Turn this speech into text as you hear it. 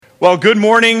Well, good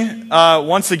morning.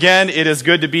 Once again, it is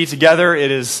good to be together.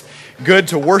 It is good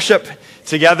to worship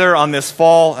together on this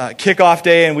fall kickoff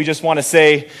day, and we just want to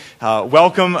say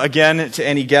welcome again to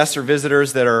any guests or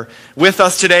visitors that are with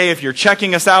us today. If you're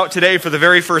checking us out today for the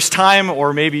very first time,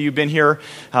 or maybe you've been here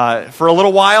for a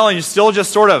little while and you're still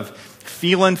just sort of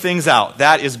feeling things out,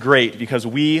 that is great because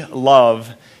we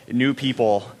love new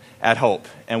people at Hope.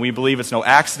 And we believe it's no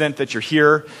accident that you're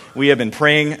here. We have been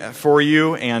praying for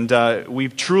you, and we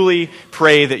truly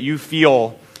pray that you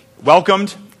feel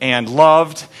welcomed and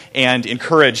loved and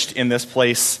encouraged in this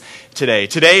place today.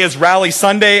 Today is Rally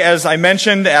Sunday, as I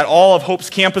mentioned, at all of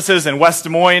Hope's campuses in West Des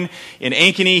Moines, in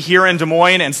Ankeny, here in Des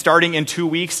Moines, and starting in 2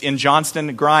 weeks in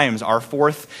Johnston Grimes, our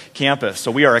fourth campus. So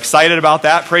we are excited about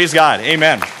that. Praise God.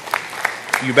 Amen.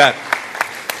 You bet.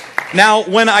 Now,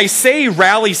 when I say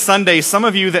Rally Sunday, some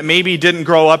of you that maybe didn't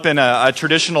grow up in a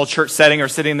traditional church setting are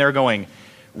sitting there going,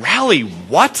 Rally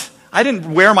what? I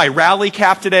didn't wear my rally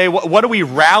cap today. What are we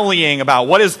rallying about?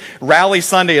 What is Rally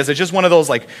Sunday? Is it just one of those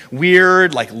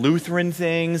weird Lutheran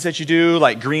things that you do,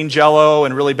 like green jello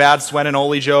and really bad Swen and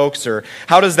Ole jokes? Or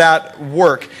how does that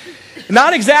work?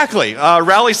 Not exactly.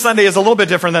 Rally Sunday is a little bit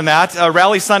different than that.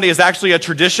 Rally Sunday is actually a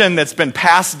tradition that's been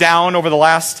passed down over the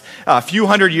last few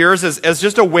hundred years as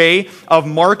just a way of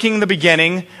marking the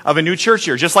beginning of a new church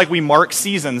year. Just like we mark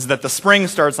seasons, that the spring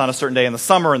starts on a certain day, and the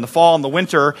summer, and the fall, and the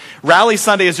winter. Rally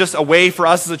Sunday is just a way for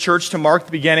us as a church to mark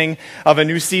the beginning of a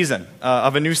new season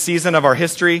of our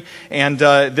history, and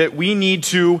that we need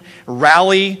to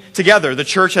rally together. The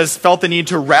church has felt the need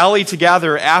to rally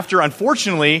together after,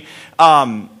 unfortunately,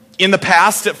 in the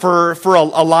past, for a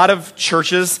lot of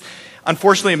churches,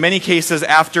 unfortunately, in many cases,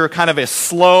 after kind of a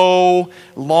slow,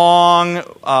 long,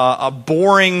 a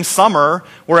boring summer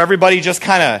where everybody just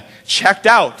kind of checked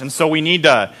out. And so we need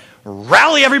to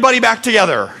rally everybody back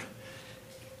together.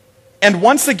 And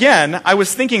once again, I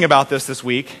was thinking about this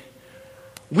week.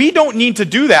 We don't need to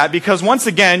do that because, once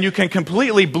again, you can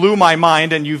completely blow my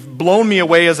mind and you've blown me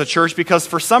away as a church because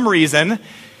for some reason,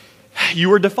 you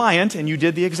were defiant and you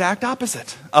did the exact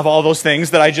opposite of all those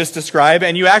things that I just described.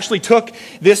 And you actually took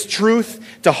this truth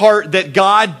to heart that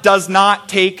God does not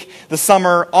take the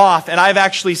summer off. And I've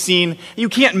actually seen, you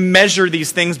can't measure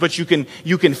these things, but you can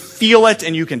feel it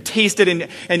and you can taste it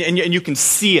and you can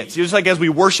see it. Just like as we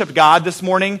worship God this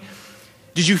morning,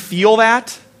 did you feel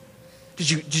that?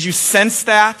 Did you sense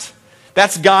that?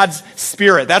 That's God's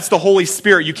Spirit. That's the Holy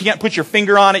Spirit. You can't put your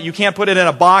finger on it. You can't put it in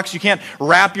a box. You can't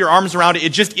wrap your arms around it.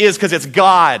 It just is because it's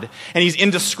God. And He's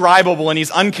indescribable and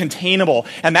He's uncontainable.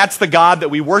 And that's the God that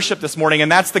we worship this morning. And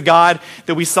that's the God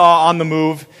that we saw on the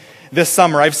move this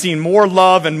summer. I've seen more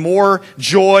love and more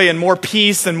joy and more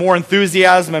peace and more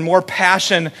enthusiasm and more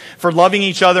passion for loving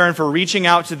each other and for reaching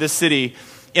out to this city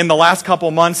in the last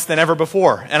couple months than ever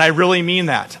before. And I really mean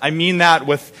that. I mean that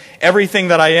with everything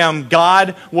that I am.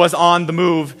 God was on the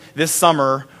move this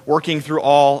summer, working through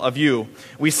all of you.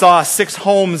 We saw 6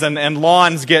 homes and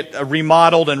lawns get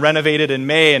remodeled and renovated in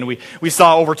May, and we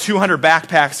saw over 200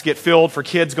 backpacks get filled for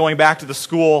kids going back to the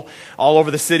school all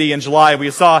over the city in July.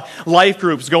 We saw life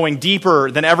groups going deeper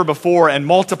than ever before and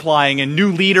multiplying, and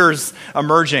new leaders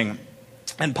emerging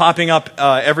and popping up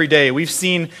every day. We've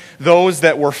seen those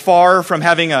that were far from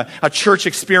having a church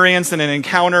experience and an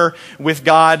encounter with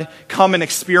God come and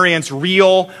experience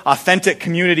real, authentic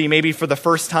community maybe for the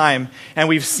first time. And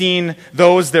we've seen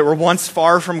those that were once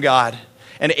far from God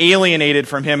and alienated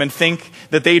from Him and think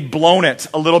that they'd blown it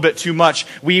a little bit too much.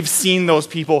 We've seen those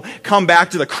people come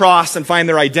back to the cross and find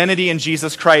their identity in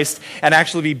Jesus Christ and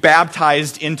actually be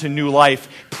baptized into new life.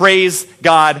 Praise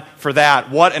God for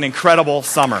that. What an incredible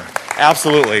summer.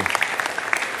 Absolutely.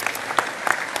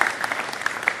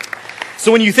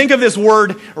 So when you think of this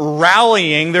word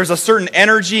rallying, there's a certain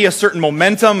energy, a certain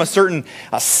momentum, a certain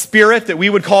spirit that we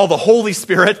would call the Holy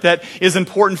Spirit that is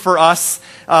important for us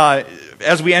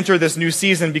as we enter this new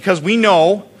season, because we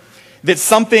know that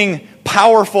something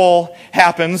powerful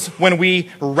happens when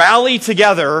we rally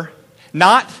together,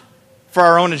 not for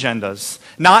our own agendas,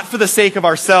 not for the sake of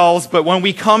ourselves, but when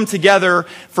we come together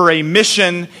for a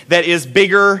mission that is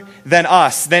bigger than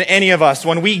us, than any of us.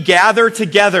 When we gather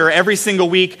together every single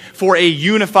week for a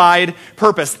unified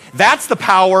purpose. That's the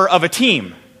power of a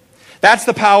team. That's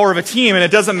the power of a team, and it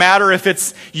doesn't matter if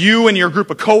it's you and your group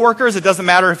of coworkers. It doesn't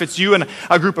matter if it's you and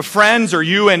a group of friends, or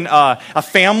you and a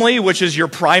family, which is your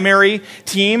primary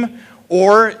team,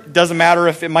 or it doesn't matter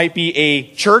if it might be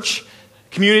a church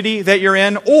community that you're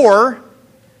in, or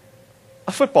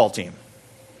a football team.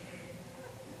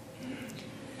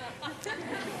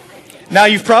 Now,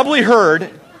 you've probably heard,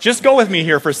 just go with me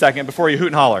here for a second before you hoot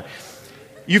and holler.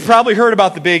 You've probably heard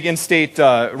about the big in-state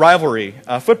rivalry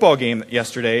football game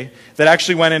yesterday that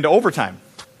actually went into overtime.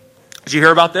 Did you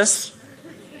hear about this?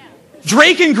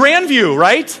 Drake and Grandview,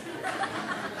 right?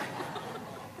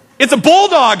 It's a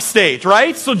Bulldog state,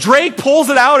 right? So Drake pulls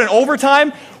it out in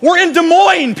overtime. We're in Des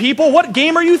Moines, people. What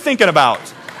game are you thinking about?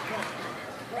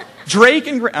 Drake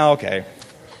and okay.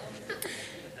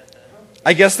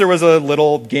 I guess there was a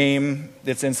little game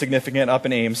that's insignificant up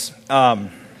in Ames.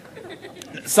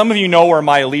 Some of you know where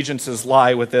my allegiances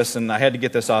lie with this, and I had to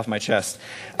get this off my chest.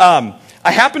 I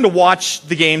happened to watch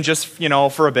the game just,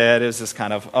 for a bit. It was just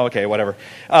kind of, okay, whatever.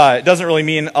 It doesn't really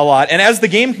mean a lot. And as the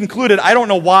game concluded, I don't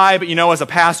know why, but as a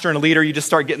pastor and a leader, you just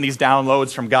start getting these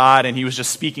downloads from God, and he was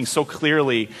just speaking so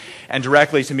clearly and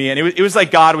directly to me. And it was like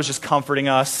God was just comforting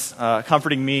us,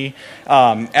 comforting me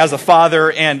as a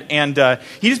father. And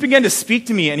he just began to speak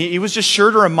to me, and he was just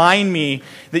sure to remind me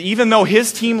that even though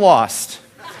his team lost,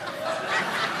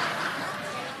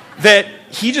 that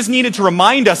he just needed to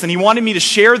remind us, and he wanted me to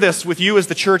share this with you as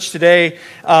the church today,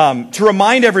 to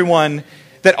remind everyone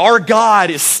that our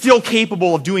God is still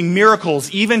capable of doing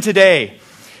miracles even today.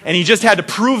 And he just had to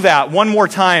prove that one more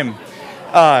time.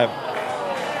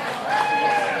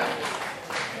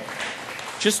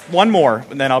 Just one more,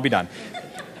 and then I'll be done.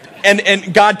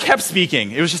 And God kept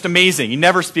speaking. It was just amazing. He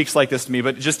never speaks like this to me,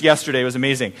 but just yesterday it was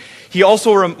amazing. He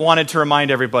also wanted to remind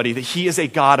everybody that he is a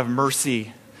God of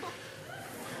mercy.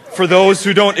 For those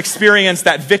who don't experience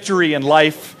that victory in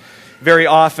life very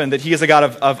often, that he is a God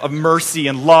of mercy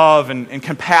and love and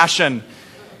compassion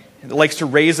that likes to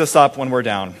raise us up when we're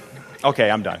down. Okay,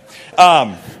 I'm done.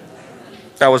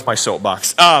 That was my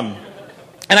soapbox. And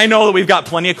I know that we've got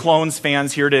plenty of Clones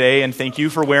fans here today, and thank you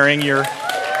for wearing your...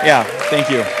 Yeah, thank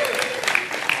you.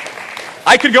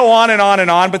 I could go on and on and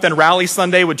on, but then Rally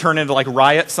Sunday would turn into like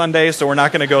Riot Sunday, so we're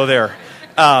not going to go there.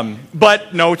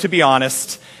 But no, to be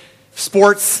honest...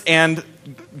 Sports and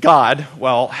God,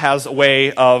 has a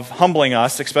way of humbling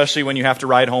us, especially when you have to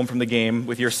ride home from the game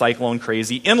with your cyclone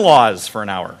crazy in-laws for an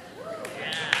hour.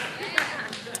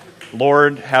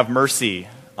 Lord, have mercy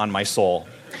on my soul.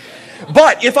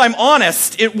 But if I'm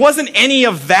honest, it wasn't any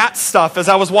of that stuff as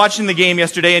I was watching the game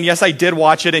yesterday, and yes, I did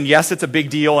watch it, and yes, it's a big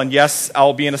deal, and yes,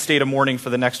 I'll be in a state of mourning for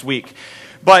the next week.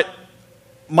 But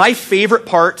my favorite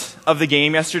part of the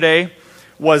game yesterday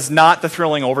was not the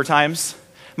thrilling overtimes.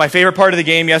 My favorite part of the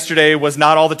game yesterday was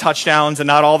not all the touchdowns and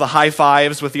not all the high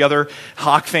fives with the other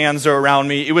Hawk fans around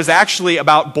me. It was actually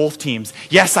about both teams.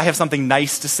 Yes, I have something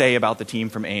nice to say about the team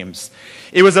from Ames.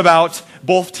 It was about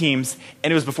both teams,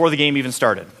 and it was before the game even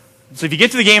started. So if you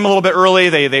get to the game a little bit early,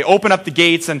 they open up the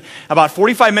gates, and about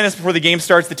 45 minutes before the game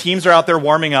starts, the teams are out there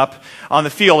warming up on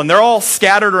the field. And they're all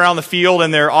scattered around the field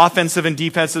in their offensive and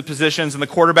defensive positions, and the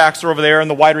quarterbacks are over there, and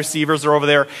the wide receivers are over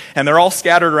there, and they're all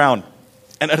scattered around.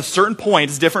 And at a certain point,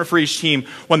 it's different for each team.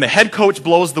 When the head coach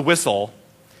blows the whistle,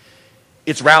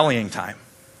 it's rallying time.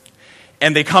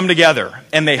 And they come together,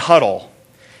 and they huddle.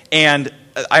 And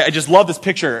I just love this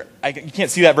picture. You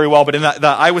can't see that very well, but in the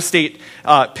Iowa State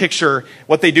picture,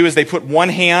 what they do is they put one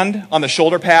hand on the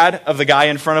shoulder pad of the guy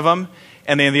in front of them,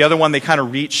 and then the other one, they kind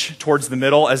of reach towards the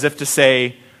middle as if to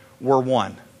say, we're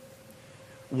one.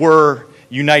 We're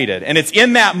united. And it's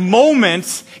in that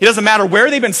moment, it doesn't matter where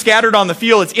they've been scattered on the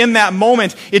field, it's in that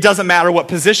moment, it doesn't matter what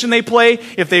position they play,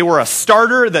 if they were a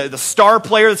starter, the star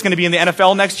player that's going to be in the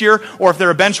NFL next year, or if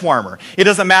they're a bench warmer. It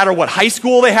doesn't matter what high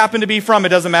school they happen to be from, it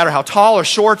doesn't matter how tall or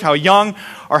short, how young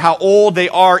or how old they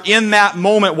are. In that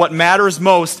moment, what matters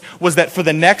most was that for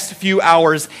the next few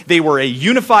hours, they were a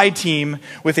unified team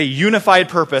with a unified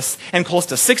purpose, and close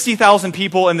to 60,000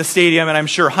 people in the stadium, and I'm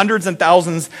sure hundreds and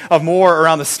thousands of more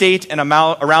around the state and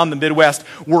around the Midwest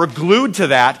were glued to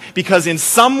that, because in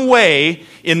some way,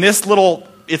 in this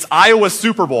it's Iowa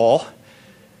Super Bowl,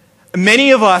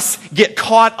 many of us get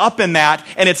caught up in that,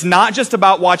 and it's not just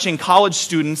about watching college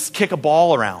students kick a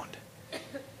ball around.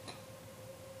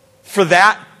 For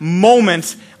that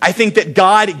moment, I think that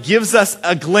God gives us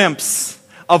a glimpse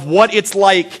of what it's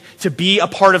like to be a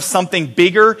part of something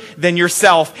bigger than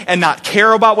yourself and not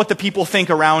care about what the people think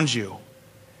around you.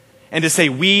 And to say,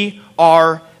 we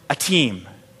are a team.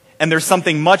 And there's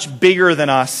something much bigger than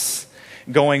us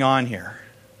going on here.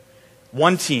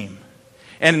 One team.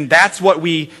 And that's what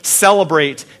we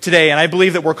celebrate today. And I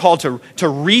believe that we're called to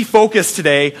refocus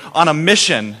today on a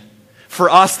mission for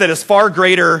us that is far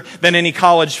greater than any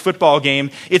college football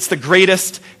game. It's the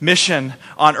greatest mission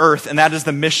on earth, and that is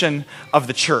the mission of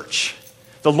the church.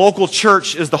 The local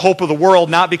church is the hope of the world,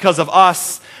 not because of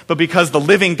us, but because the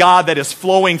living God that is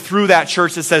flowing through that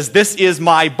church that says, this is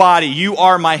my body, you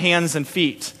are my hands and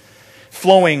feet.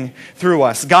 flowing through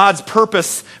us. God's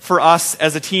purpose for us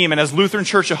as a team. And as Lutheran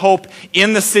Church of Hope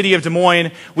in the city of Des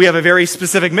Moines, we have a very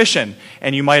specific mission.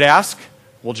 And you might ask,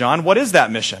 well, John, what is that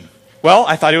mission? Well,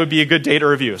 I thought it would be a good day to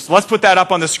review. So let's put that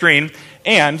up on the screen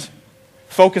and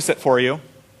focus it for you.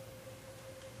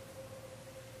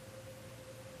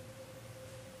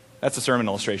 That's a sermon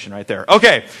illustration right there.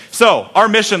 Okay, so our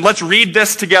mission, let's read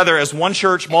this together as one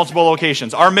church, multiple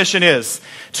locations. Our mission is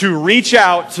to reach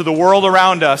out to the world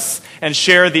around us and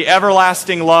share the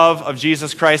everlasting love of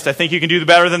Jesus Christ. I think you can do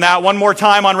better than that. One more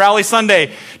time on Rally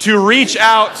Sunday. To reach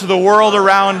out to the world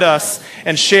around us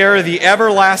and share the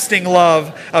everlasting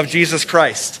love of Jesus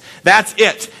Christ. That's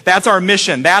it. That's our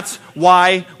mission. That's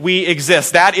why we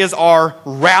exist. That is our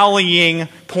rallying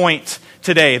point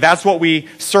today. That's what we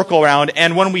circle around.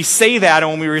 And when we say that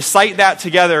and when we recite that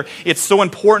together, it's so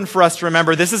important for us to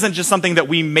remember this isn't just something that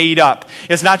we made up.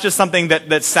 It's not just something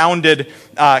that sounded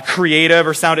creative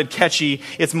or sounded catchy.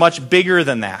 It's much bigger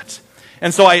than that.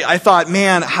 And so I thought,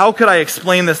 man, how could I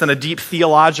explain this in a deep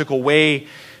theological way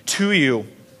to you?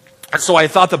 And so I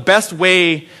thought the best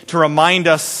way to remind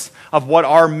us of what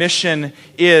our mission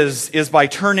is by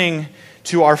turning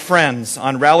to our friends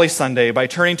on Rally Sunday, by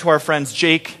turning to our friends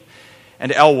Jake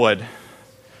and Elwood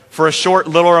for a short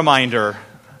little reminder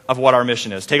of what our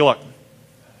mission is. Take a look.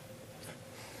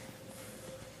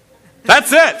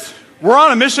 That's it. We're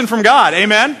on a mission from God.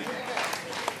 Amen?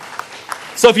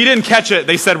 So if you didn't catch it,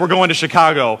 they said we're going to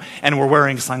Chicago and we're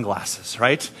wearing sunglasses,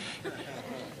 right?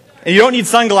 And you don't need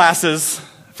sunglasses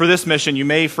for this mission. You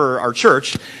may for our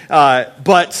church.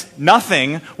 But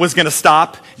nothing was going to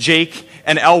stop Jake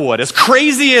and Elwood. As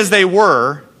crazy as they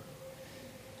were,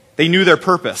 they knew their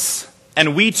purpose.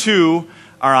 And we too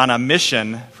are on a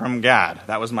mission from God.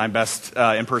 That was my best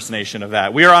impersonation of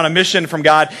that. We are on a mission from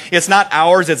God. It's not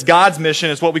ours, it's God's mission.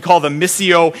 It's what we call the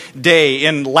Missio Dei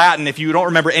in Latin. If you don't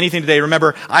remember anything today,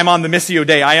 remember, I'm on the Missio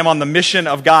Dei. I am on the mission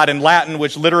of God in Latin,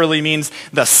 which literally means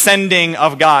the sending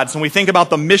of God. So when we think about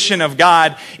the mission of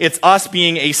God, it's us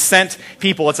being a sent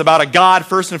people. It's about a God,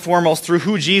 first and foremost, through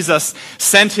who Jesus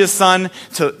sent his son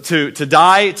to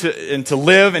die, and to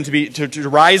live, and to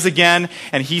rise again.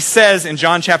 And he says in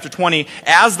John chapter 20,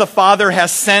 as the Father has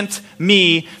sent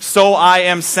me, so I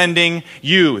am sending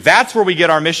you. That's where we get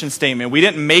our mission statement. We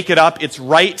didn't make it up. It's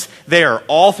right there,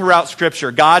 all throughout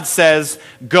Scripture. God says,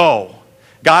 go.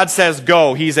 God says,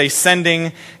 go. He's a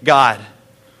sending God.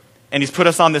 And he's put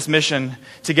us on this mission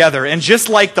together. And just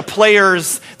like the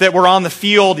players that were on the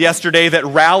field yesterday that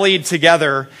rallied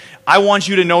together, I want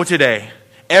you to know today,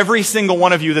 every single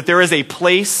one of you, that there is a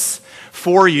place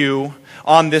for you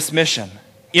on this mission,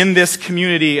 in this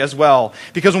community as well.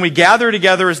 Because when we gather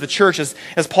together as the church,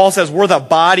 as Paul says, we're the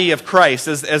body of Christ.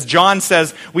 As John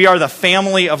says, we are the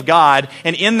family of God.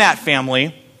 And in that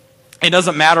family, it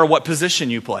doesn't matter what position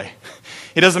you play.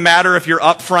 It doesn't matter if you're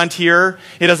up front here.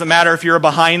 It doesn't matter if you're a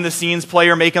behind-the-scenes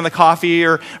player making the coffee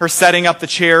or setting up the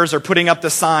chairs or putting up the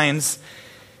signs.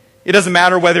 It doesn't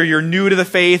matter whether you're new to the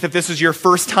faith, if this is your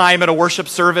first time at a worship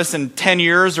service in 10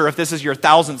 years, or if this is your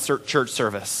 1,000th church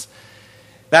service.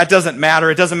 That doesn't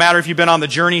matter. It doesn't matter if you've been on the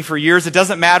journey for years. It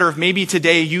doesn't matter if maybe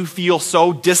today you feel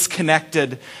so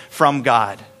disconnected from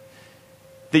God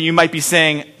that you might be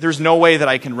saying, there's no way that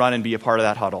I can run and be a part of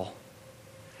that huddle.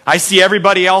 I see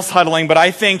everybody else huddling, but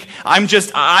I think I'm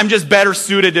just better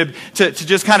suited to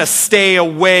just kind of stay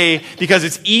away because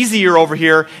it's easier over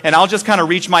here, and I'll just kind of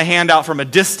reach my hand out from a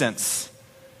distance.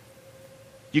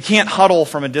 You can't huddle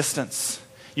from a distance.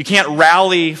 You can't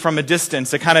rally from a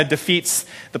distance. It kind of defeats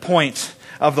the point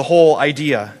of the whole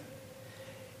idea.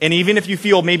 And even if you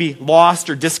feel maybe lost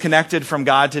or disconnected from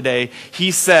God today,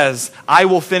 he says, I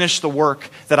will finish the work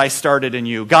that I started in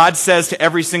you. God says to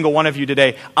every single one of you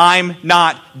today, I'm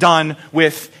not done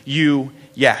with you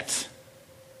yet.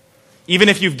 Even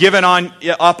if you've given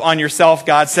up on yourself,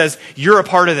 God says, you're a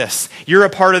part of this. You're a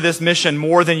part of this mission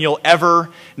more than you'll ever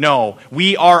know.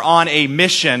 We are on a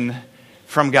mission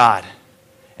from God.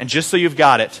 And just so you've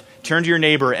got it, turn to your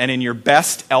neighbor and in your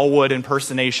best Elwood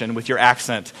impersonation with your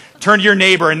accent, turn to your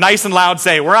neighbor and nice and loud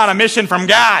say, we're on a mission from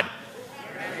God.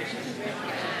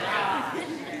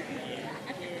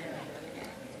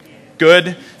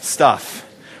 Good stuff.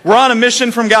 We're on a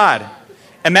mission from God.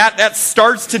 And that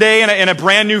starts today in a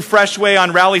brand new, fresh way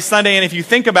on Rally Sunday. And if you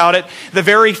think about it, the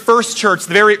very first church,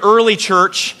 the very early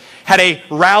church, had a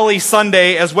Rally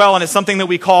Sunday as well. And it's something that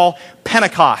we call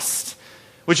Pentecost,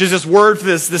 which is this word for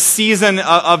this season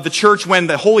of the church when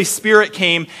the Holy Spirit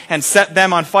came and set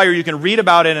them on fire. You can read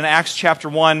about it in Acts chapter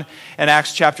 1 and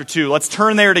Acts chapter 2. Let's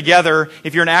turn there together.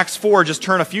 If you're in Acts 4, just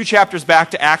turn a few chapters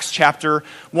back to Acts chapter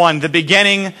 1, the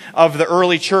beginning of the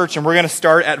early church, and we're going to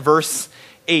start at verse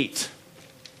 8.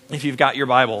 if you've got your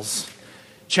Bibles.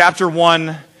 Chapter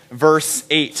 1, verse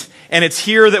 8. And it's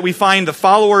here that we find the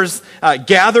followers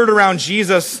gathered around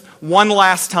Jesus one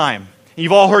last time.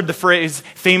 You've all heard the phrase,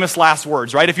 famous last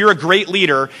words, right? If you're a great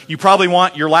leader, you probably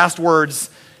want your last words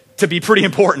to be pretty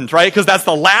important, right? Because that's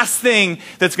the last thing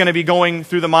that's going to be going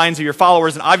through the minds of your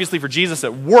followers. And obviously for Jesus,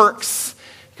 it works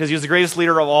because he was the greatest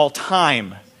leader of all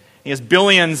time. He has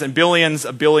billions and billions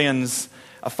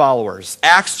of followers.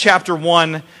 Acts chapter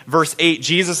 1, verse 8,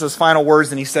 Jesus' final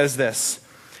words, and he says this,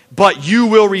 "But you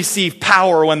will receive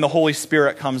power when the Holy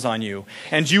Spirit comes on you,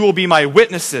 and you will be my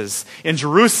witnesses in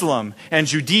Jerusalem and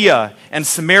Judea and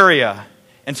Samaria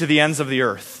and to the ends of the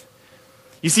earth."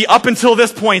 You see, up until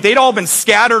this point, they'd all been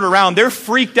scattered around. They're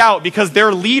freaked out because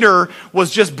their leader was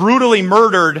just brutally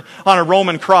murdered on a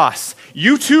Roman cross.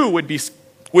 You too would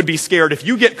be scared. If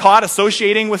you get caught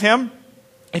associating with him,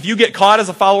 if you get caught as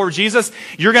a follower of Jesus,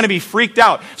 you're going to be freaked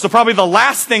out. So probably the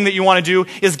last thing that you want to do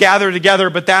is gather together,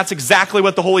 but that's exactly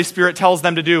what the Holy Spirit tells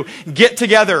them to do. Get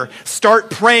together, start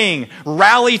praying,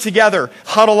 rally together,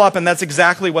 huddle up, and that's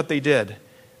exactly what they did.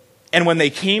 And when they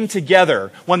came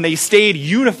together, when they stayed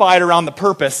unified around the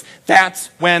purpose, that's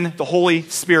when the Holy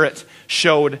Spirit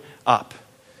showed up.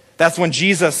 That's when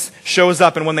Jesus shows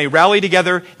up, and when they rally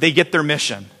together, they get their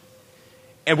mission,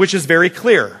 and which is very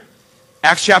clear.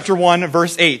 Acts chapter 1,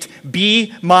 verse 8,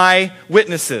 "Be my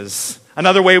witnesses."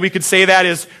 Another way we could say that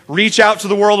is reach out to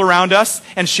the world around us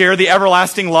and share the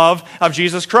everlasting love of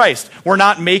Jesus Christ. We're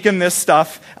not making this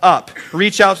stuff up.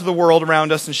 Reach out to the world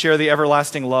around us and share the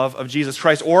everlasting love of Jesus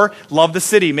Christ. Or love the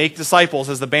city, make disciples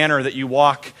as the banner that you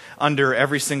walk under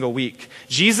every single week.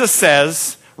 Jesus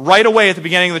says right away at the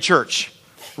beginning of the church,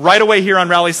 right away here on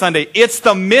Rally Sunday, it's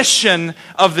the mission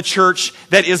of the church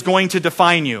that is going to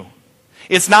define you.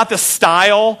 It's not the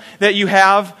style that you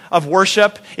have of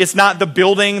worship. It's not the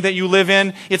building that you live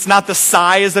in. It's not the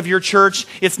size of your church.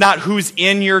 It's not who's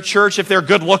in your church, if they're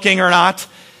good looking or not.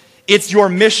 It's your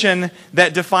mission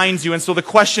that defines you. And so the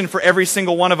question for every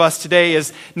single one of us today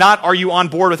is not, are you on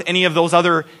board with any of those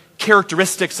other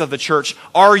characteristics of the church?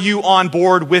 Are you on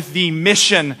board with the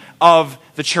mission of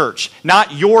the church?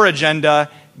 Not your agenda,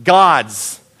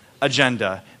 God's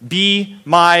agenda. Be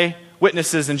my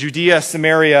witnesses in Judea,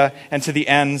 Samaria, and to the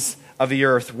ends of the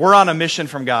earth. We're on a mission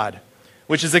from God,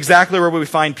 which is exactly where we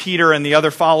find Peter and the other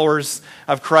followers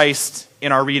of Christ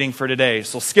in our reading for today.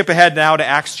 So skip ahead now to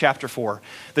Acts chapter 4.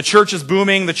 The church is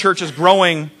booming, the church is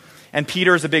growing, and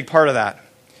Peter is a big part of that.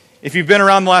 If you've been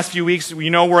around the last few weeks,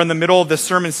 you know we're in the middle of this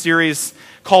sermon series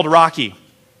called Rocky,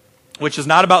 which is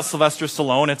not about Sylvester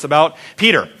Stallone, it's about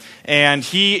Peter. And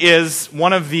he is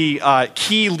one of the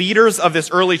key leaders of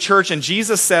this early church. And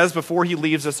Jesus says before he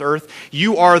leaves this earth,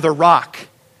 "You are the rock."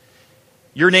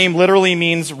 Your name literally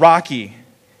means Rocky,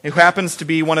 who happens to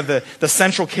be one of the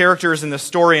central characters in this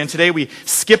story. And today we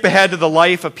skip ahead to the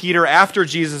life of Peter after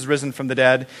Jesus is risen from the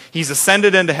dead. He's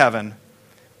ascended into heaven.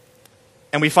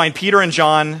 And we find Peter and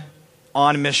John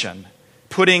on mission,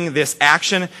 putting this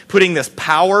action, putting this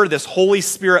power, this Holy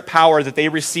Spirit power that they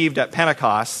received at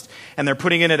Pentecost, and they're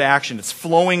putting it into action. It's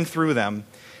flowing through them.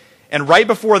 And right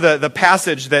before the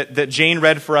passage that Jane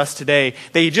read for us today,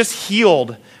 they just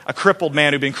healed a crippled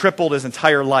man who'd been crippled his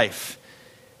entire life.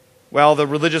 Well, the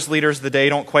religious leaders of the day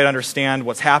don't quite understand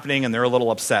what's happening, and they're a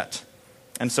little upset.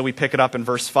 And so we pick it up in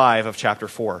verse 5 of chapter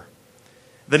 4.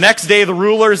 The next day, the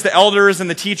rulers, the elders, and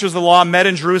the teachers of the law met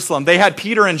in Jerusalem. They had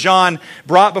Peter and John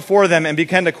brought before them and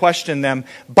began to question them,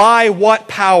 "By what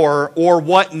power or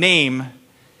what name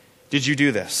did you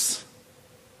do this?"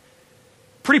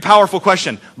 Pretty powerful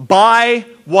question. By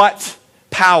what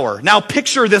power? Now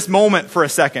picture this moment for a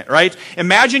second, right?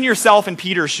 Imagine yourself in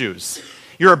Peter's shoes.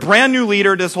 You're a brand new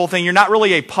leader to this whole thing. You're not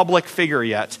really a public figure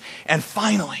yet. And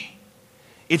finally,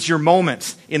 it's your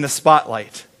moment in the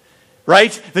spotlight.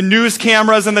 Right? The news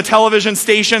cameras and the television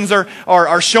stations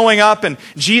are showing up, and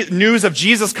news of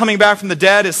Jesus coming back from the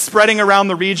dead is spreading around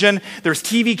the region. There's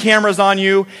TV cameras on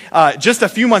you. Just a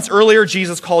few months earlier,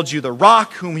 Jesus called you the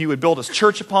rock whom he would build his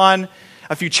church upon.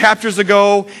 A few chapters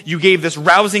ago, you gave this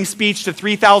rousing speech to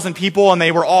 3,000 people, and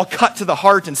they were all cut to the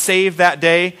heart and saved that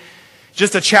day.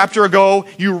 Just a chapter ago,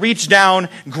 you reached down,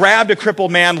 grabbed a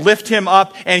crippled man, lifted him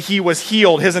up, and he was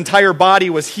healed. His entire body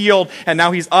was healed, and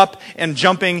now he's up and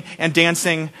jumping and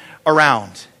dancing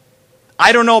around.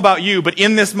 I don't know about you, but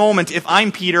in this moment, if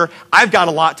I'm Peter, I've got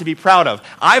a lot to be proud of.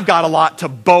 I've got a lot to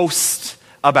boast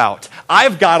about.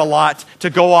 I've got a lot to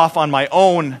go off on my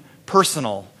own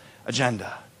personal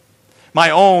agenda, my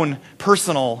own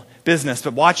personal business.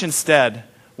 But watch instead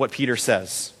what Peter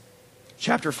says.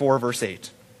 Chapter 4, verse 8.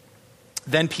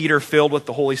 Then Peter, filled with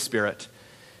the Holy Spirit,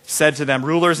 said to them,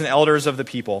 "Rulers and elders of the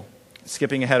people,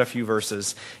 skipping ahead a few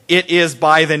verses. It is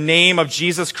by the name of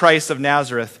Jesus Christ of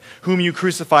Nazareth, whom you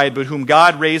crucified, but whom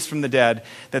God raised from the dead,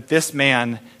 that this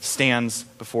man stands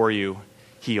before you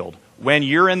healed. When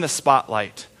you're in the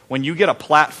spotlight, when you get a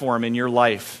platform in your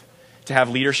life to have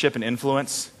leadership and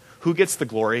influence, who gets the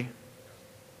glory?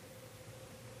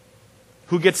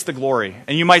 Who gets the glory?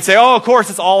 And you might say, oh, of course,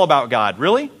 it's all about God.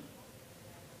 Really?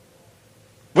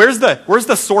 Where's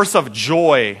the source of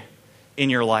joy in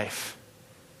your life?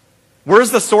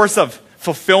 Where's the source of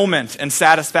fulfillment and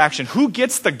satisfaction? Who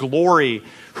gets the glory?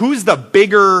 What's the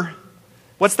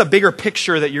bigger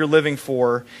picture that you're living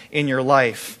for in your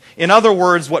life? In other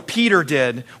words, what Peter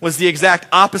did was the exact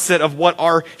opposite of what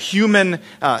our human,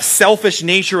 selfish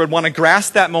nature would want to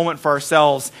grasp that moment for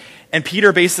ourselves. And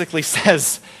Peter basically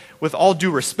says, with all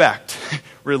due respect,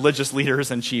 religious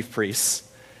leaders and chief priests,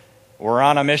 we're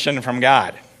on a mission from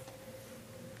God,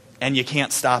 and you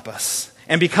can't stop us.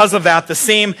 And because of that, the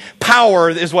same power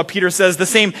is what Peter says, the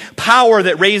same power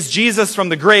that raised Jesus from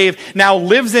the grave now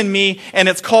lives in me, and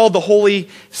it's called the Holy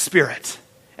Spirit.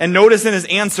 And notice in his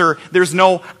answer, there's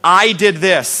no, I did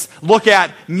this, look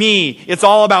at me. It's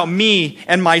all about me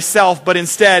and myself, but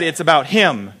instead it's about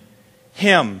him,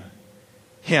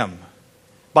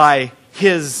 by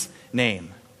his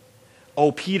name.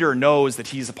 Oh, Peter knows that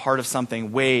he's a part of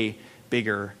something way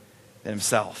bigger than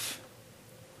himself.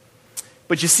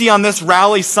 But you see, on this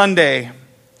Rally Sunday,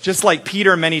 just like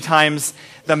Peter many times,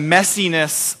 the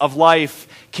messiness of life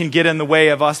can get in the way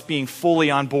of us being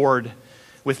fully on board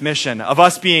with mission, of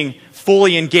us being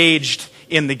fully engaged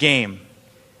in the game.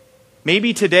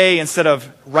 Maybe today, instead of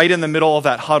right in the middle of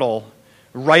that huddle,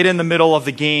 right in the middle of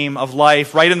the game of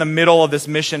life, right in the middle of this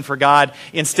mission for God,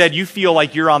 instead you feel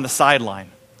like you're on the sideline.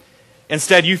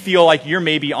 Instead you feel like you're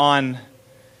maybe on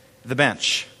the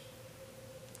bench.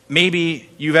 Maybe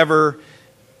you've ever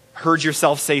heard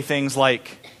yourself say things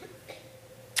like,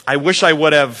 I wish I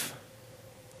would have,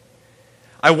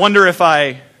 I wonder if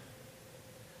I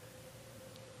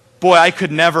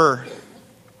could never,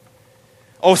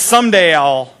 someday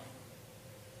I'll.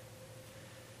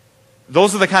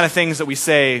 Those are the kind of things that we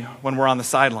say when we're on the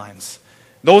sidelines.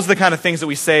 Those are the kind of things that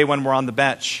we say when we're on the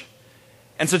bench.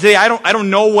 And so today, I don't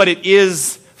know what it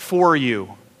is for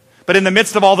you. But in the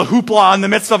midst of all the hoopla, in the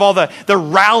midst of all the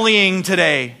rallying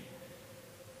today,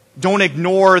 don't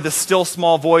ignore the still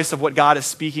small voice of what God is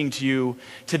speaking to you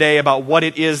today about what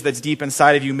it is that's deep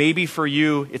inside of you. Maybe for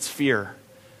you, it's fear.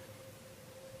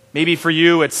 Maybe for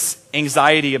you, it's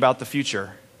anxiety about the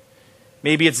future.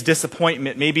 Maybe it's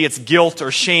disappointment. Maybe it's guilt or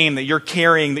shame that you're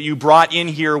carrying, that you brought in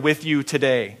here with you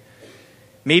today.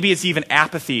 Maybe it's even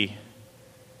apathy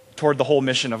toward the whole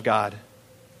mission of God.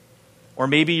 Or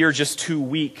maybe you're just too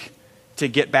weak to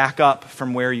get back up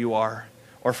from where you are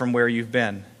or from where you've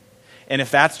been. And if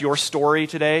that's your story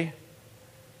today,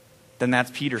 then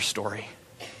that's Peter's story.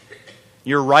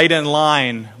 You're right in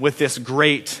line with this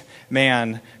great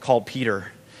man called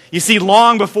Peter. You see,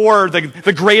 long before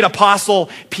the great apostle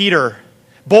Peter,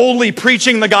 boldly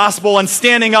preaching the gospel and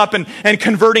standing up and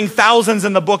converting thousands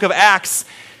in the book of Acts,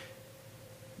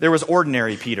 there was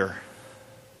ordinary Peter.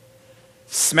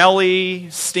 Smelly,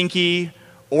 stinky,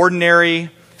 ordinary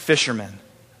fisherman.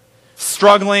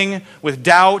 Struggling with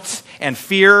doubt and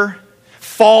fear,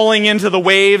 falling into the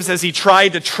waves as he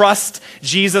tried to trust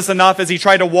Jesus enough, as he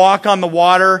tried to walk on the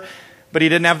water, but he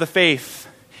didn't have the faith.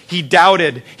 He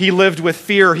doubted. He lived with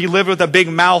fear. He lived with a big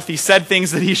mouth. He said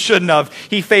things that he shouldn't have.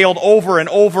 He failed over and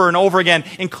over and over again,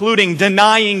 including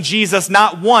denying Jesus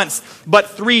not once, but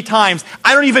 3 times.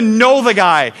 I don't even know the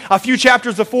guy. A few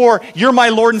chapters before, you're my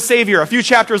Lord and Savior. A few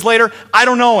chapters later, I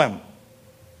don't know him.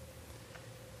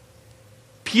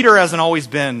 Peter hasn't always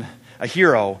been a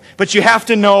hero, but you have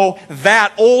to know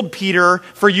that old Peter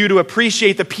for you to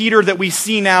appreciate the Peter that we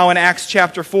see now in Acts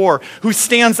chapter 4, who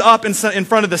stands up in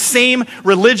front of the same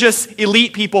religious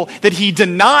elite people that he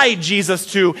denied Jesus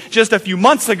to just a few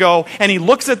months ago, and he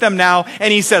looks at them now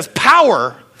and he says,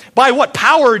 power. By what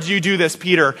power do you do this,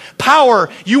 Peter? Power.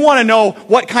 You want to know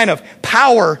what kind of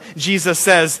power Jesus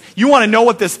says. You want to know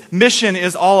what this mission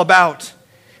is all about.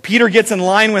 Peter gets in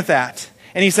line with that,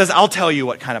 and he says, I'll tell you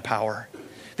what kind of power.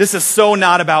 This is so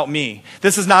not about me.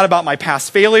 This is not about my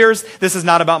past failures. This is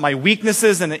not about my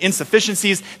weaknesses and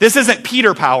insufficiencies. This isn't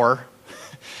Peter power.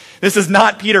 This is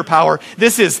not Peter power.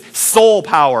 This is soul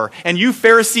power. And you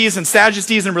Pharisees and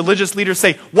Sadducees and religious leaders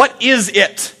say, what is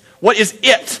it? What is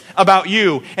it about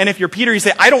you? And if you're Peter, you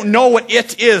say, I don't know what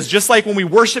it is. Just like when we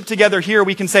worship together here,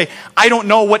 we can say, I don't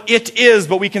know what it is,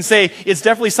 but we can say it's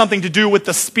definitely something to do with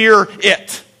the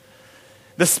Spirit.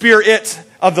 The Spirit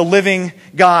of the living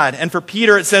God. And for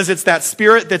Peter, it says it's that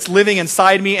Spirit that's living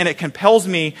inside me, and it compels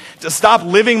me to stop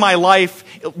living my life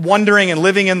wondering and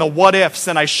living in the what ifs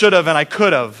and I should have and I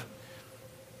could have.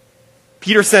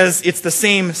 Peter says it's the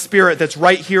same Spirit that's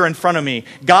right here in front of me.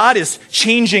 God is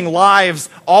changing lives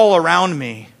all around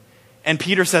me. And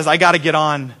Peter says, I got to get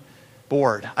on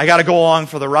board. I got to go along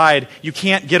for the ride. You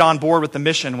can't get on board with the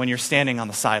mission when you're standing on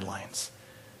the sidelines.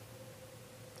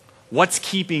 What's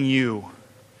keeping you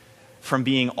from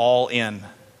being all in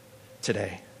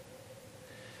today?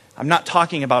 I'm not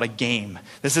talking about a game.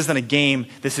 This isn't a game.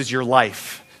 This is your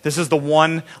life. This is the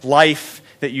one life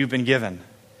that you've been given.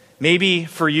 Maybe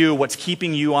for you, what's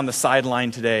keeping you on the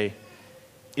sideline today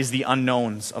is the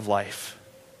unknowns of life.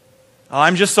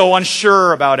 I'm just so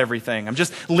unsure about everything. I'm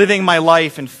just living my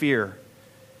life in fear.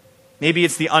 Maybe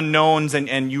it's the unknowns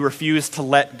and you refuse to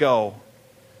let go.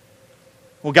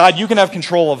 Well, God, you can have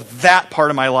control of that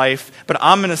part of my life, but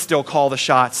I'm going to still call the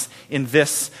shots in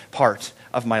this part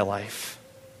of my life.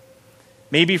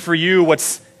 Maybe for you,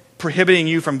 what's prohibiting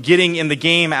you from getting in the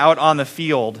game out on the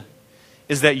field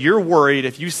is that you're worried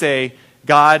if you say,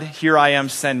 God, here I am,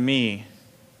 send me.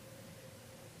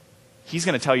 He's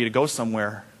going to tell you to go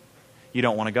somewhere you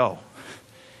don't want to go.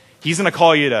 He's going to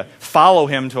call you to follow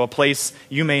him to a place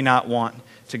you may not want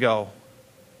to go.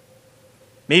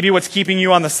 Maybe what's keeping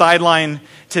you on the sideline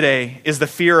today is the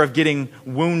fear of getting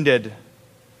wounded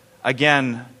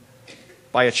again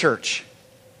by a church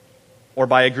or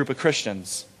by a group of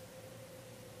Christians.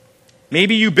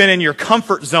 Maybe you've been in your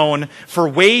comfort zone for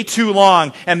way too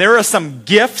long, and there are some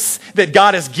gifts that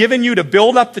God has given you to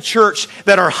build up the church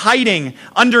that are hiding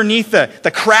underneath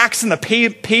the cracks in the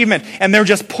pavement, and they're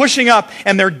just pushing up,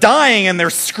 and they're dying, and they're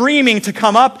screaming to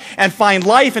come up and find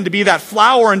life and to be that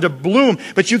flower and to bloom,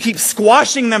 but you keep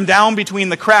squashing them down between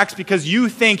the cracks because you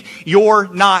think you're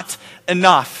not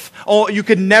enough. Oh, you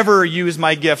could never use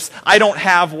my gifts. I don't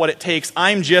have what it takes.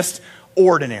 I'm just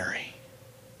ordinary.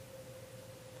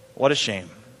 What a shame.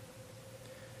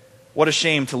 What a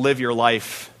shame to live your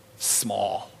life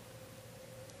small.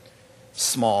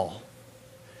 Small.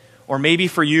 Or maybe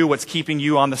for you, what's keeping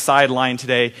you on the sideline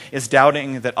today is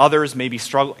doubting that others may be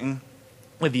struggling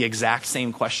with the exact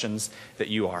same questions that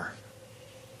you are.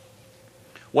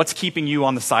 What's keeping you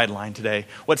on the sideline today?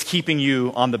 What's keeping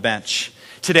you on the bench?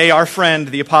 Today, our friend,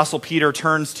 the Apostle Peter,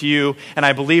 turns to you, and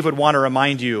I believe would want to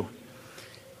remind you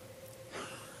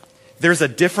there's a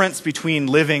difference between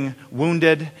living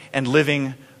wounded and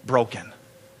living broken.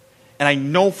 And I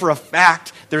know for a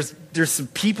fact there's some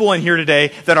people in here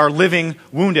today that are living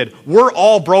wounded. We're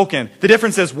all broken. The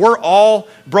difference is we're all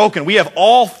broken. We have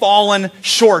all fallen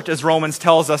short, as Romans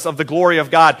tells us, of the glory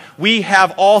of God. We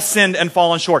have all sinned and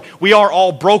fallen short. We are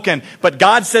all broken. But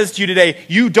God says to you today,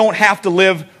 you don't have to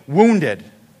live wounded.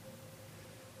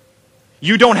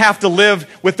 You don't have to live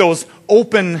with those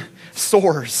open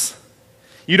sores.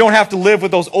 You don't have to live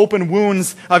with those open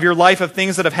wounds of your life of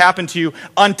things that have happened to you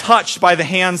untouched by the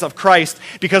hands of Christ.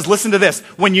 Because listen to this,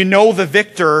 when you know the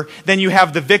victor, then you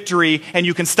have the victory and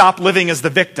you can stop living as the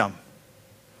victim.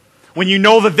 When you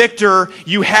know the victor,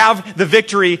 you have the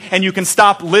victory and you can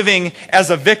stop living as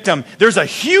a victim. There's a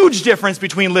huge difference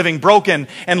between living broken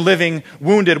and living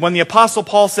wounded. When the Apostle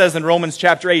Paul says in Romans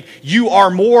chapter 8, you are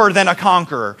more than a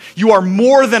conqueror. You are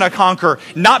more than a conqueror,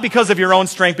 not because of your own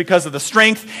strength, because of the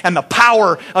strength and the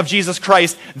power of Jesus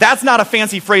Christ. That's not a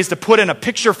fancy phrase to put in a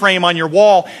picture frame on your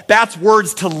wall. That's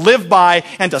words to live by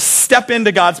and to step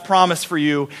into God's promise for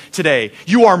you today.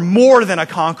 You are more than a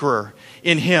conqueror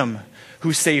in Him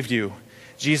who saved you,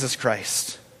 Jesus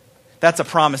Christ. That's a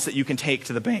promise that you can take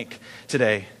to the bank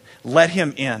today. Let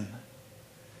Him in.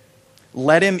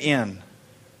 Let Him in.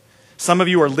 Some of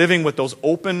you are living with those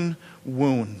open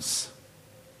wounds.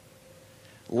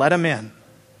 Let Him in.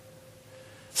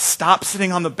 Stop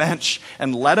sitting on the bench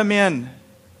and let Him in.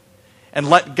 And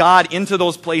let God into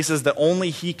those places that only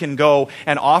He can go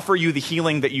and offer you the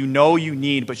healing that you know you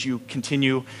need, but you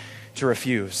continue to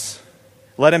refuse.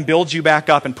 Let Him build you back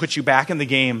up and put you back in the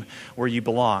game where you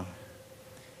belong.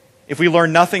 If we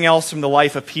learn nothing else from the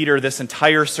life of Peter this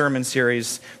entire sermon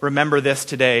series, remember this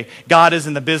today. God is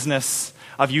in the business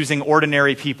of using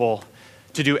ordinary people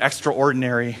to do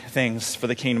extraordinary things for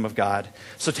the kingdom of God.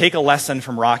 So take a lesson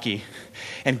from Rocky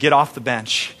and get off the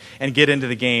bench and get into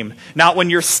the game. Not when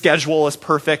your schedule is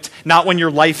perfect, not when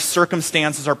your life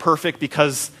circumstances are perfect,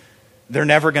 because they're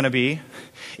never going to be.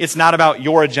 It's not about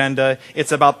your agenda.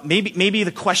 It's about maybe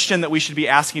the question that we should be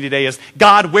asking today is,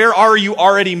 God, where are you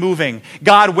already moving?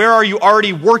 God, where are you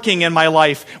already working in my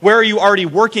life? Where are you already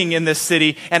working in this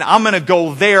city? And I'm going to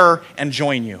go there and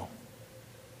join you.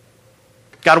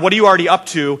 God, what are you already up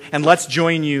to? And let's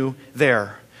join you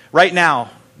there. Right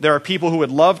now, There are people who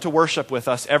would love to worship with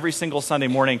us every single Sunday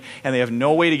morning, and they have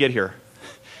no way to get here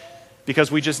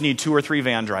because we just need 2 or 3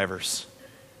 van drivers.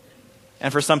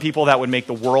 And for some people, that would make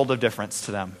the world of difference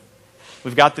to them.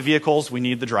 We've got the vehicles, we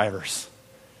need the drivers.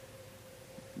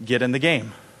 Get in the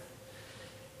game.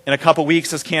 In a couple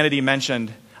weeks, as Kennedy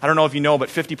mentioned, I don't know if you know, but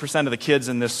 50% of the kids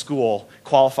in this school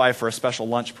qualify for a special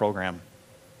lunch program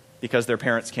because their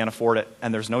parents can't afford it,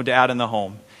 and there's no dad in the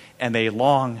home, and they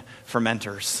long for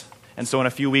mentors. And so in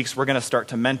a few weeks, we're going to start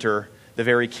to mentor the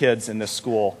very kids in this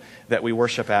school that we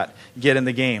worship at. Get in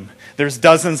the game. There's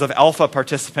dozens of Alpha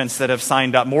participants that have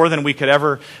signed up, more than we could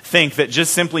ever think, that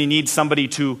just simply need somebody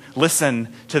to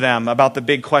listen to them about the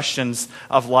big questions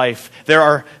of life. There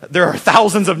are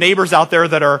thousands of neighbors out there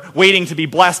that are waiting to be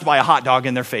blessed by a hot dog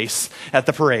in their face at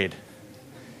the parade.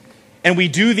 And we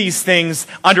do these things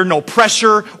under no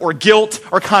pressure or guilt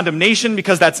or condemnation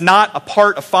because that's not a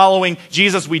part of following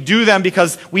Jesus. We do them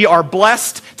because we are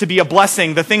blessed to be a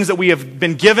blessing. The things that we have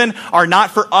been given are not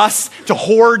for us to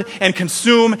hoard and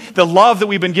consume. The love that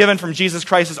we've been given from Jesus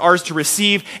Christ is ours to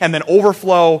receive and then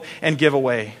overflow and give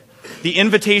away. The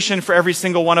invitation for every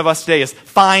single one of us today is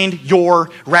find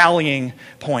your rallying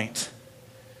point.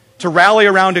 To rally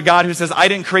around a God who says, I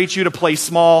didn't create you to play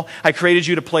small. I created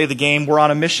you to play the game. We're on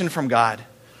a mission from God.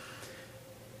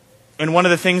 And one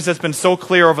of the things that's been so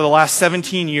clear over the last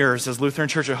 17 years as Lutheran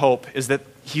Church of Hope is that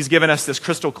he's given us this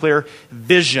crystal clear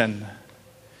vision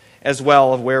as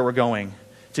well of where we're going.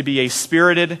 To be a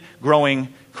spirited,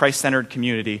 growing, Christ-centered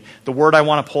community. The word I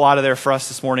want to pull out of there for us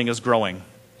this morning is growing.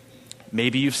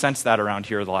 Maybe you've sensed that around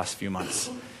here the last few months.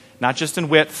 Not just in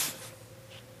width,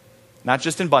 not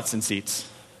just in butts and seats,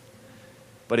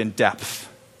 but in depth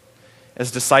as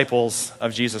disciples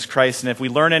of Jesus Christ. And if we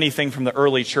learn anything from the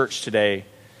early church today,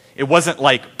 it wasn't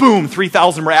like, boom,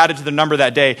 3,000 were added to the number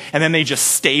that day, and then they just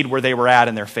stayed where they were at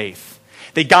in their faith.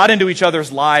 They got into each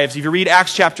other's lives. If you read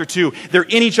Acts chapter 2, they're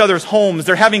in each other's homes.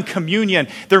 They're having communion.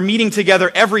 They're meeting together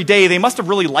every day. They must have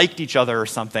really liked each other or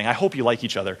something. I hope you like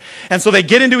each other. And so they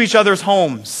get into each other's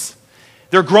homes.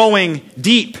 They're growing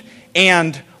deep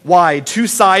and wide, 2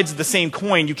 sides of the same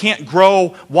coin. You can't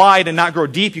grow wide and not grow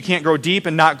deep. You can't grow deep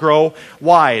and not grow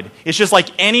wide. It's just like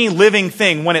any living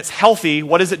thing. When it's healthy,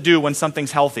 what does it do when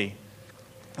something's healthy?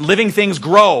 Living things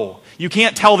grow. You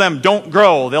can't tell them, don't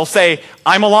grow. They'll say,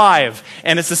 I'm alive.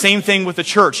 And it's the same thing with the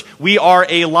church. We are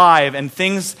alive, and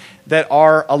things that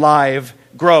are alive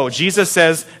grow. Jesus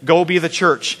says, go be the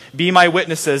church, be my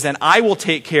witnesses, and I will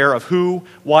take care of who,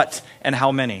 what, and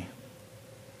how many.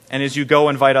 And as you go,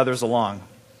 invite others along.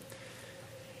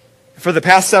 For the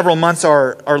past several months,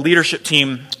 our leadership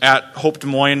team at Hope Des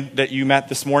Moines that you met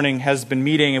this morning has been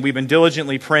meeting, and we've been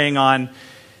diligently praying on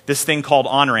this thing called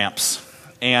on-ramps.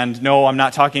 And no, I'm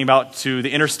not talking about to the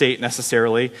interstate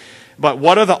necessarily, but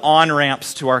what are the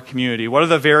on-ramps to our community? What are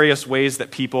the various ways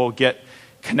that people get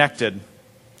connected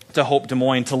to Hope Des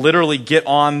Moines, to literally get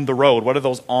on the road? What are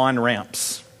those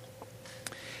on-ramps?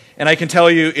 And I can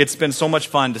tell you, it's been so much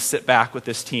fun to sit back with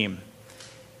this team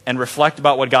and reflect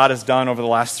about what God has done over the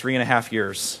last 3.5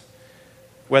 years.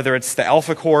 Whether it's the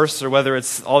Alpha course or whether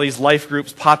it's all these life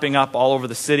groups popping up all over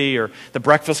the city or the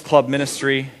Breakfast Club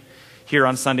ministry here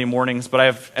on Sunday mornings.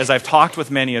 But as I've talked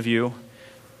with many of you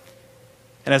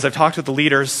and as I've talked with the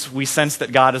leaders, we sense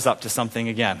that God is up to something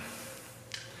again.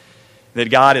 That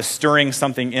God is stirring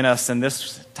something in us, and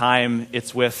this time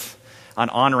it's with an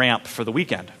on-ramp for the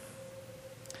weekend.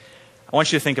 I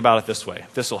want you to think about it this way.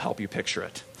 This will help you picture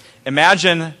it.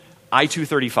 Imagine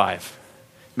I-235.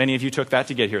 Many of you took that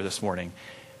to get here this morning.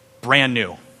 Brand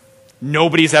new.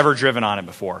 Nobody's ever driven on it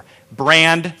before.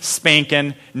 Brand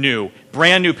spanking new.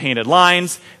 Brand new painted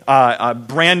lines.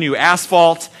 Brand new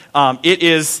asphalt. It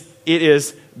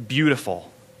is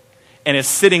beautiful. And it's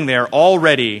sitting there all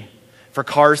ready for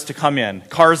cars to come in.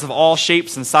 Cars of all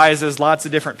shapes and sizes, lots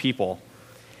of different people.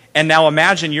 And now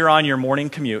imagine you're on your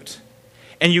morning commute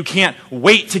and you can't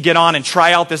wait to get on and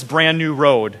try out this brand new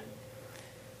road.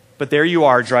 But there you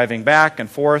are, driving back and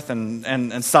forth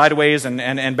and sideways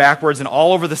and backwards and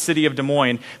all over the city of Des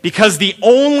Moines, because the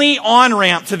only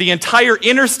on-ramp to the entire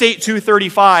Interstate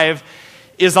 235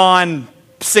 is on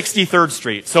 63rd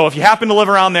Street. So if you happen to live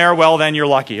around there, well, then you're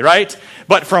lucky, right?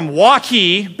 But from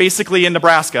Waukee, basically in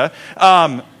Nebraska,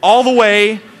 all the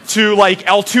way to like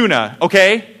Altoona,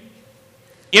 okay?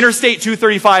 Interstate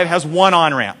 235 has one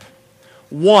on-ramp.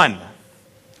 One.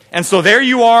 And so there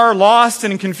you are, lost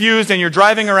and confused, and you're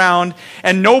driving around,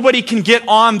 and nobody can get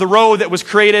on the road that was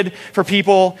created for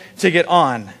people to get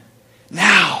on.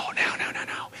 Now.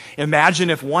 Imagine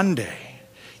if one day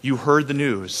you heard the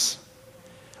news.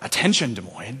 Attention, Des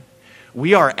Moines.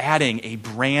 We are adding a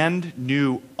brand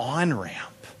new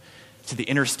on-ramp to the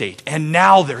interstate. And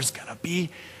now there's going to be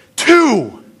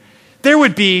 2. There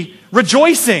would be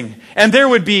rejoicing and there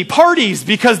would be parties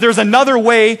because there's another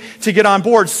way to get on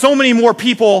board. So many more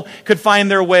people could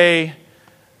find their way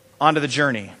onto the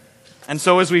journey. And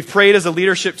so as we've prayed as a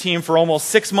leadership team for almost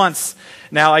 6 months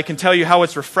now, I can tell you how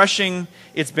it's refreshing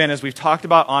it's been as we've talked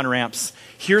about on-ramps.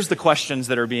 Here's the questions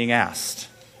that are being asked.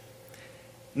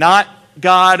 Not,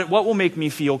 God, what will make me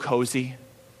feel cozy?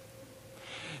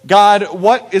 God,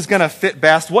 what is going to fit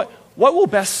best? What will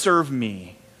best serve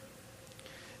me?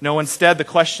 No, instead, the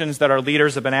questions that our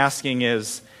leaders have been asking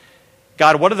is,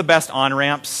 God, what are the best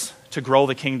on-ramps to grow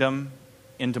the kingdom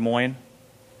in Des Moines?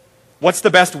 What's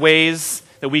the best ways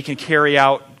that we can carry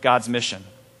out God's mission?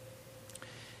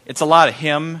 It's a lot of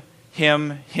him,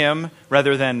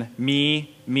 rather than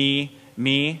me,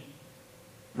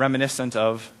 reminiscent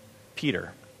of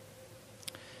Peter.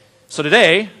 So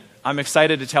today, I'm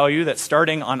excited to tell you that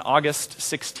starting on August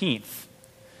 16th,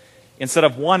 instead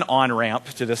of 1 on-ramp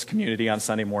to this community on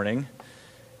Sunday morning,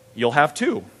 you'll have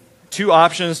 2. 2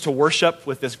 options to worship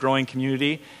with this growing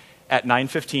community at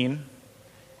 9:15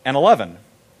 and 11.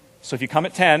 So if you come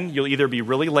at 10, you'll either be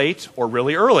really late or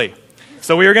really early.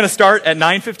 So we are going to start at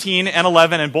 9:15 and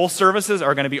 11, and both services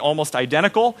are going to be almost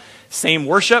identical. Same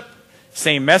worship,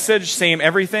 same message, same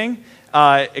everything,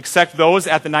 except those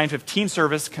at the 9:15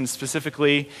 service can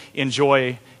specifically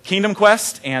enjoy Kingdom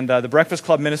Quest, and the Breakfast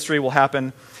Club ministry will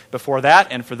happen before that.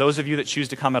 And for those of you that choose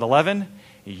to come at 11,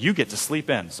 you get to sleep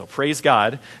in. So praise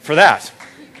God for that.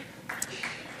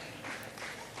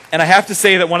 And I have to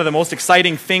say that one of the most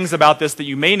exciting things about this that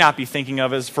you may not be thinking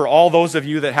of is for all those of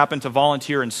you that happen to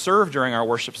volunteer and serve during our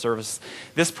worship service,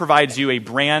 this provides you a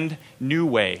brand new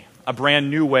way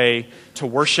to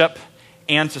worship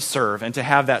and to serve and to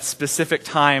have that specific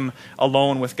time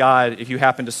alone with God if you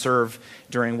happen to serve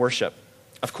during worship.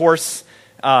 Of course,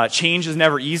 change is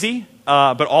never easy,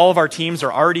 but all of our teams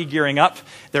are already gearing up.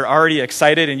 They're already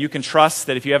excited, and you can trust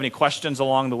that if you have any questions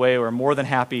along the way, we're more than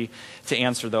happy to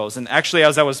answer those. And actually,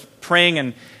 as I was praying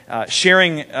and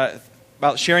sharing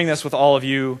this with all of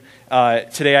you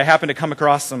today, I happened to come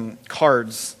across some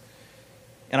cards,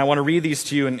 and I want to read these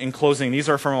to you in closing. These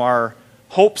are from our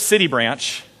Hope City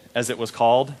branch, as it was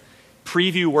called,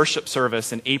 preview worship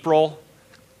service in April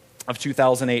of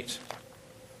 2008.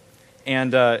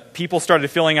 And people started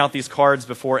filling out these cards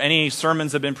before any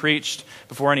sermons had been preached,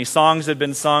 before any songs had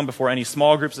been sung, before any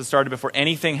small groups had started, before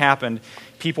anything happened.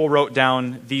 People wrote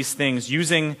down these things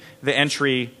using the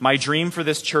entry, "My dream for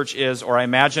this church is," or "I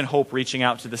imagine hope reaching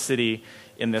out to the city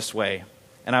in this way."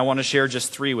 And I want to share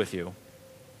just 3 with you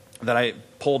that I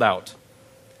pulled out.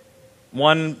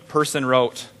 One person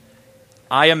wrote,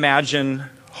 "I imagine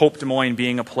Hope Des Moines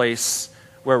being a place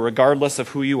where regardless of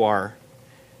who you are,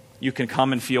 you can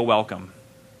come and feel welcome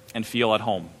and feel at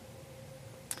home."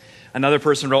 Another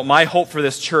person wrote, "My hope for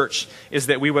this church is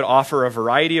that we would offer a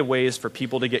variety of ways for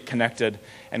people to get connected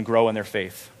and grow in their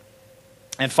faith."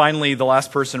 And finally, the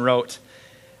last person wrote,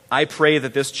 "I pray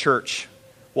that this church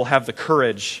will have the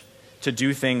courage to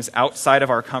do things outside of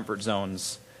our comfort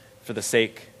zones for the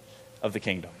sake of the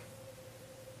kingdom."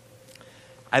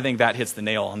 I think that hits the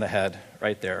nail on the head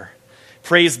right there.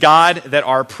 Praise God that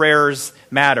our prayers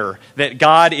matter, that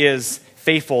God is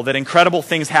faithful, that incredible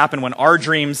things happen when our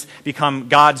dreams become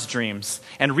God's dreams.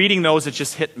 And reading those, it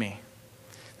just hit me.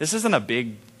 This isn't a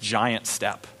big, giant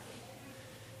step.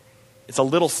 It's a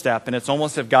little step, and it's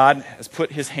almost as if God has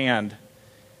put his hand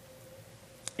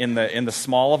in the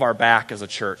small of our back as a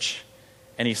church,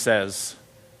 and he says,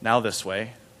 now this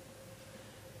way,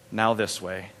 now this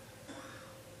way,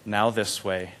 now this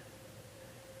way,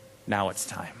 now it's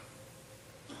time.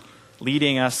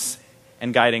 Leading us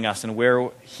and guiding us, and where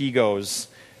he goes,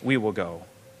 we will go.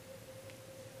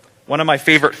 One of my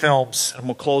favorite films, and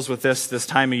we'll close with this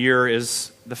time of year,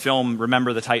 is the film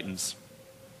Remember the Titans.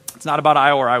 It's not about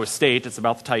Iowa or Iowa State, it's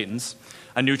about the Titans,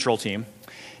 a neutral team.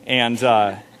 And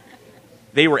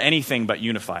they were anything but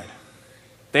unified.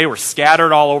 They were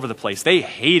scattered all over the place. They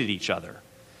hated each other.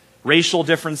 Racial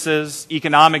differences,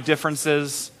 economic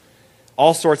differences,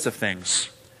 all sorts of things,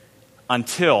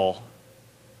 until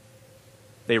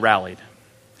they rallied,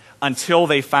 until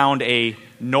they found a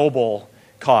noble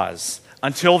cause,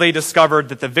 until they discovered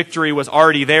that the victory was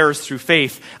already theirs through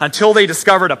faith, until they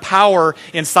discovered a power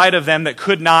inside of them that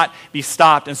could not be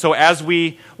stopped. And so as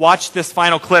we watch this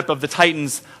final clip of the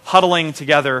Titans huddling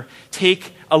together,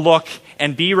 take a look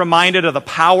and be reminded of the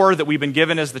power that we've been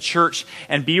given as the church,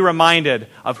 and be reminded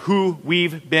of who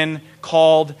we've been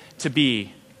called to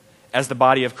be as the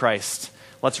body of Christ.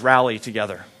 Let's rally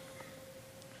together.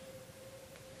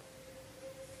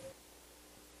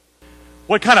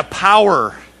 What kind of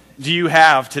power do you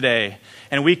have today?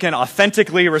 And we can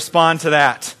authentically respond to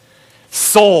that.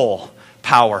 Soul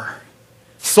power.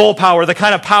 Soul power, the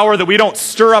kind of power that we don't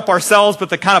stir up ourselves, but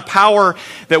the kind of power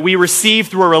that we receive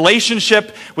through a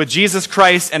relationship with Jesus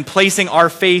Christ and placing our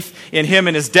faith in him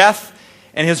and his death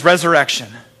and his resurrection.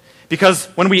 Because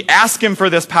when we ask him for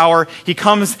this power, he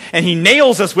comes and he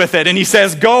nails us with it. And he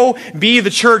says, go be the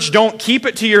church. Don't keep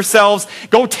it to yourselves.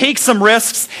 Go take some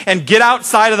risks and get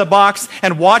outside of the box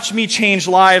and watch me change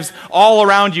lives all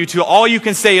around you. To all you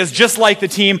can say is just like the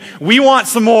team, we want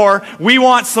some more. We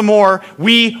want some more.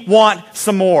 We want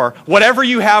some more. Whatever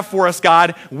you have for us,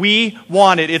 God, we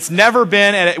want it. It's never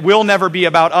been and it will never be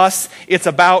about us. It's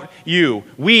about you.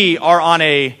 We are on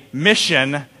a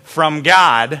mission from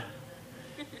God.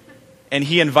 And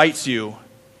he invites you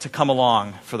to come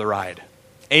along for the ride.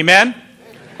 Amen?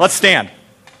 Let's stand.